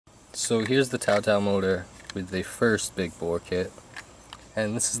So here's the Tao Tao motor with the first big bore kit,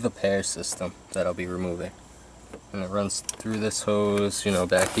 and this is the pair system that I'll be removing. And it runs through this hose, you know,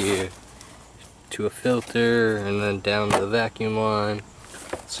 back here to a filter and then down to the vacuum line.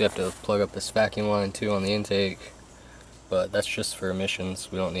 So you have to plug up this vacuum line too on the intake, but that's just for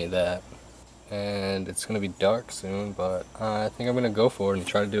emissions, we don't need that. And it's going to be dark soon, but I think I'm going to go for it and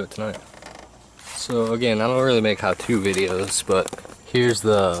try to do it tonight. So again, I don't really make how-to videos, but here's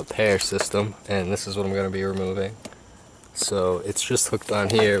the pair system, and this is what I'm going to be removing. So it's just hooked on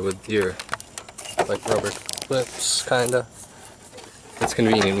here with your like rubber clips, kinda. It's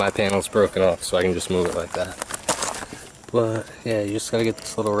convenient, my panel's broken off, so I can just move it like that. But yeah, you just gotta get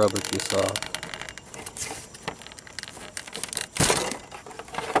this little rubber piece off.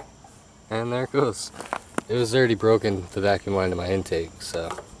 And there it goes. It was already broken, the vacuum line to my intake,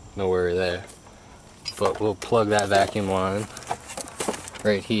 so no worry there. But we'll plug that vacuum line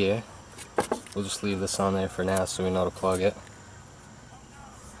right here. We'll just leave this on there for now so we know to plug it.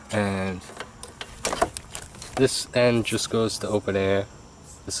 And this end just goes to open air.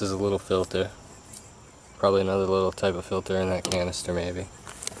 This is a little filter. Probably another little type of filter in that canister maybe.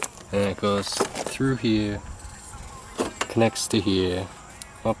 And it goes through here, connects to here,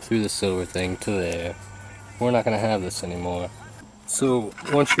 up through the silver thing to there. We're not going to have this anymore. So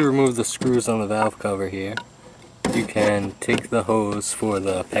once you remove the screws on the valve cover here, you can take the hose for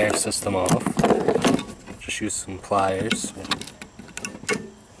the pair system off. Just use some pliers.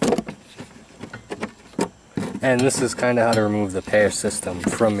 And this is kind of how to remove the pair system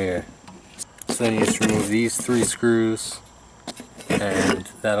from here. So then you just remove these 3 screws, and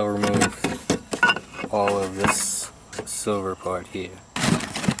that'll remove all of this silver part here.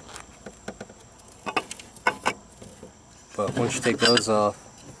 But once you take those off,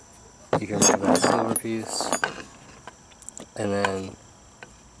 you can remove that silver piece, and then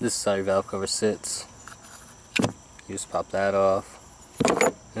this is how your valve cover sits. You just pop that off,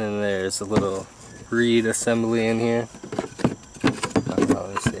 and there's a little reed assembly in here. Let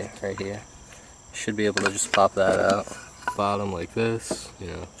me see, right here. You should be able to just pop that out. Bottom like this, you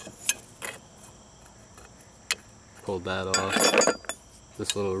know. Pull that off.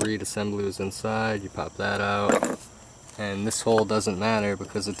 This little reed assembly was inside, you pop that out. And this hole doesn't matter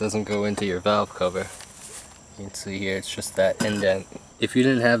because it doesn't go into your valve cover. You can see here, it's just that indent. If you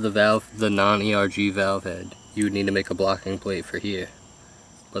didn't have the non-ERG valve head, you would need to make a blocking plate for here.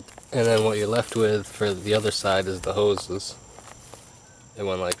 And then what you're left with for the other side is the hoses. It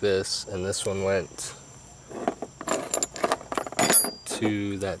went like this, and this one went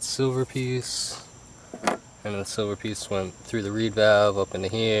to that silver piece, and the silver piece went through the reed valve up into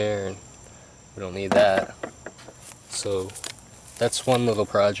here, and we don't need that. So that's one little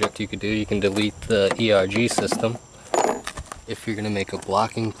project you could do. You can delete the ERG system. If you're going to make a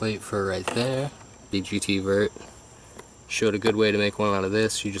blocking plate for right there, BGT vert. Showed a good way to make one out of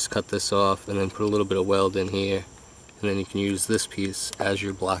this. You just cut this off and then put a little bit of weld in here, and then you can use this piece as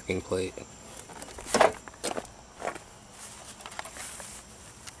your blocking plate.